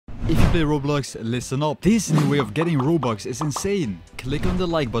If you play Roblox, listen up. This new way of getting Robux is insane. Click on the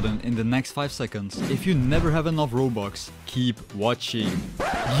like button in the next 5 seconds. If you never have enough Robux, keep watching.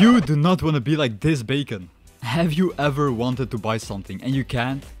 You do not want to be like this bacon. Have you ever wanted to buy something and you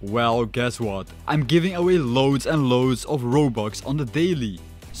can't? Well, guess what? I'm giving away loads and loads of Robux on the daily.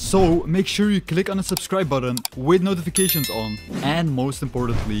 So make sure you click on the subscribe button with notifications on. And most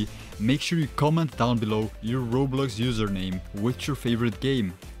importantly, make sure you comment down below your Roblox username with your favorite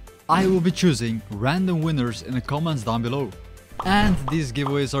game. I will be choosing random winners in the comments down below. And these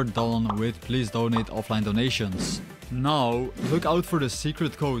giveaways are done with please donate offline donations. Now, look out for the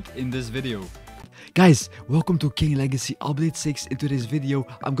secret code in this video. Guys, welcome to King Legacy Update 6. In today's video,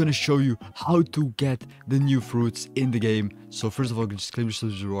 I'm gonna show you how to get the new fruits in the game. So first of all, just claim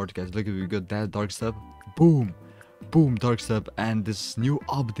yourself reward, guys. Look, we got that dark step. Boom. Boom, dark step. And this new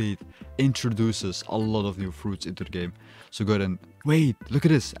update introduces a lot of new fruits into the game. So go ahead and wait, look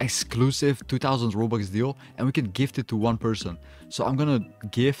at this exclusive 2000 Robux deal, and we can gift it to one person. So I'm gonna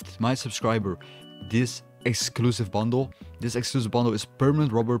gift my subscriber this exclusive bundle. This exclusive bundle is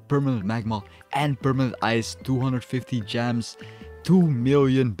permanent rubber, permanent magma, and permanent ice. 250 gems, 2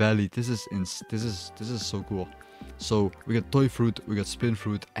 million belly. This is so cool. So we got toy fruit, we got spin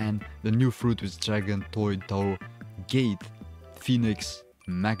fruit, and the new fruit is dragon, toy, dough, gate, phoenix,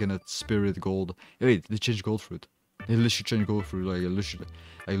 magnet, spirit, gold. Wait, they changed gold fruit. They literally changed gold fruit. Like literally,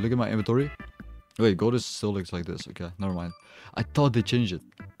 like look at my inventory. Wait, gold is still looks like this. Okay, never mind. I thought they changed it.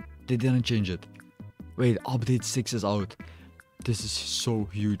 They didn't change it. Wait, update 6 is out. This is so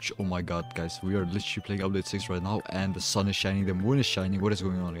huge. Oh my god, guys, we are literally playing update 6 right now, and the sun is shining, the moon is shining. What is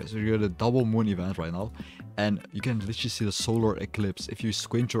going on, guys? We're at a double moon event right now, and you can literally see the solar eclipse. If you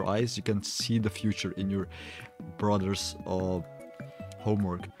squint your eyes, you can see the future in your brother's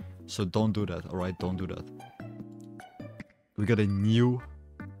homework. So don't do that, all right? Don't do that. We got a new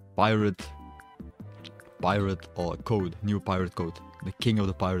pirate code, new pirate code, the king of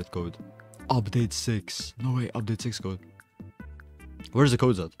the pirate code. Update 6. No way, update 6 code. Where's the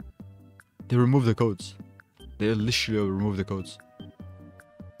codes at? They removed the codes. They literally removed the codes.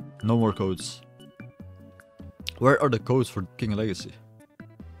 No more codes. Where are the codes for King Legacy?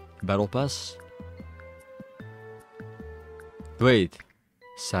 Battle Pass? Wait.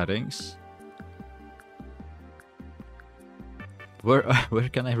 Settings? Where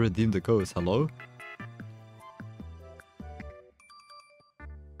can I redeem the codes? Hello?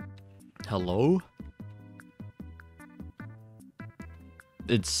 Hello?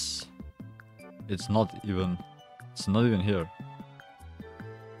 It's not even here.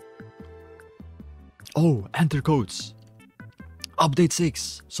 Oh, enter codes. Update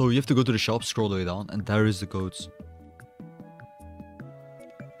 6. So you have to go to the shop, scroll the way down, and there is the codes.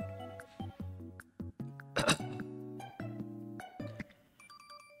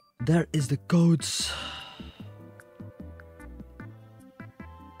 There is the codes.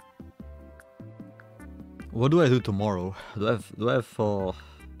 What do I do tomorrow? Do I have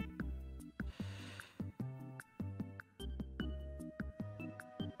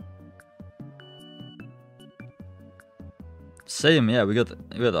Same, yeah, we got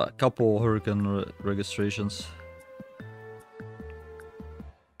a couple hurricane registrations.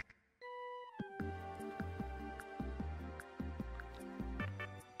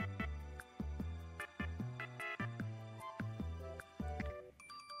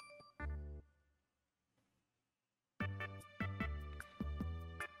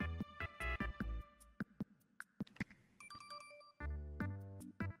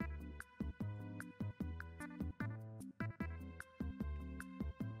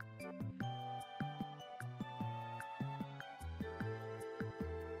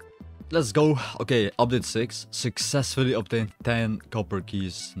 Let's go. Okay, update 6. Successfully obtained 10 copper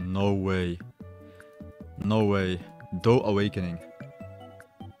keys. No way. No way. Dough awakening.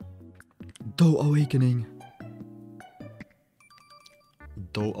 Dough awakening.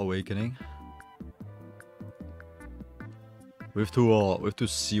 Dough awakening. We have to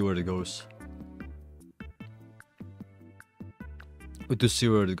see where it goes. We have to see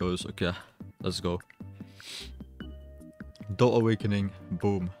where it goes. Okay, let's go. Dough awakening,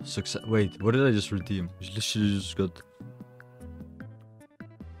 boom, success. Wait, what did I just redeem? Literally just got.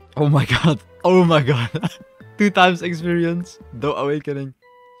 Oh my god! Oh my god! 2 times experience. Dough awakening.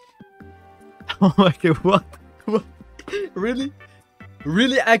 Oh my god! What? What? Really?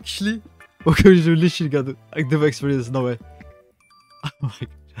 Really? Actually? Okay, we literally got it. Active experience. No way. Oh my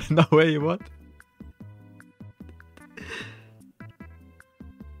god! No way! What?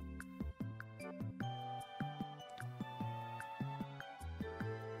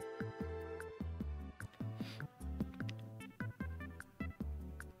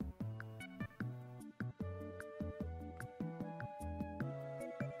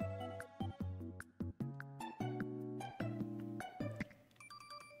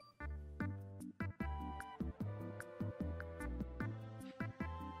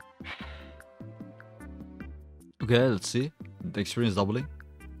 Okay, let's see. The experience doubling.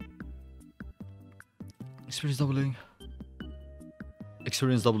 Experience doubling.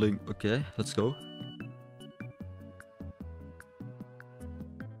 Experience doubling. Okay, let's go.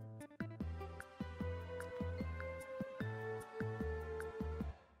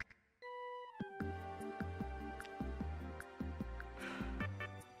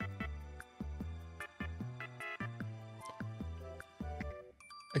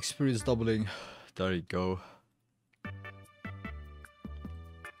 Experience doubling. There you go.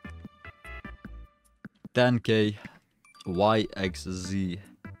 10k YXZ.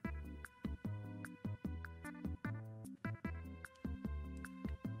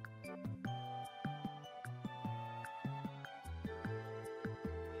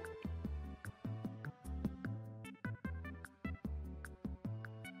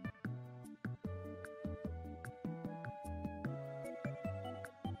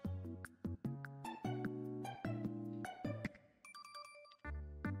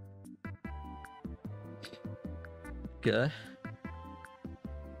 Okay.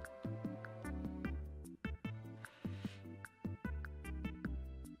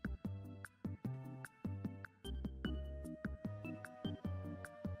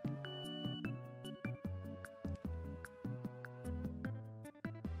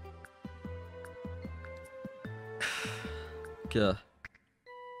 Okay.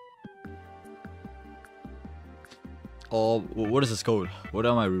 Oh, what is this code? What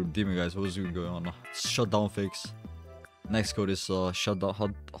am I redeeming, guys? What is going on? Shutdown fix. Next code is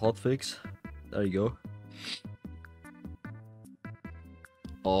shutdown hot fix. There you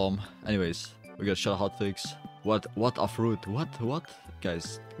go. Anyways, we got shut hot fix. What a fruit? What?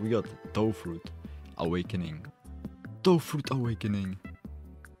 Guys, we got dough fruit awakening. Dough fruit awakening.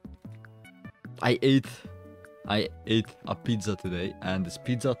 I ate a pizza today, and this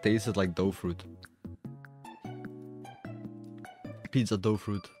pizza tasted like dough fruit. Pizza dough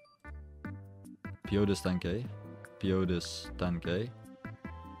fruit. PO this 10k. PO this 10k.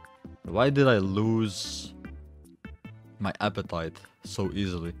 Why did I lose my appetite so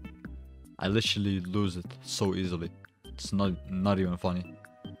easily? I literally lose it so easily. It's not even funny.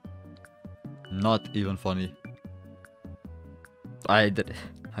 Not even funny. Did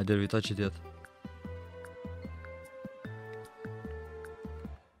we touch it yet?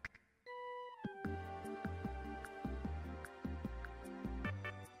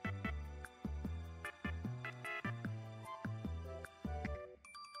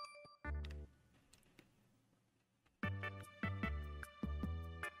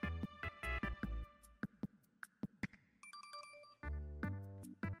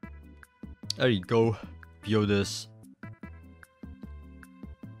 There you go. PO this.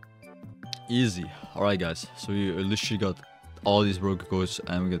 Easy. Alright guys, so we literally got all these broken codes,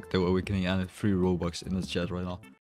 and we got the awakening and 3 Robux in the chat right now.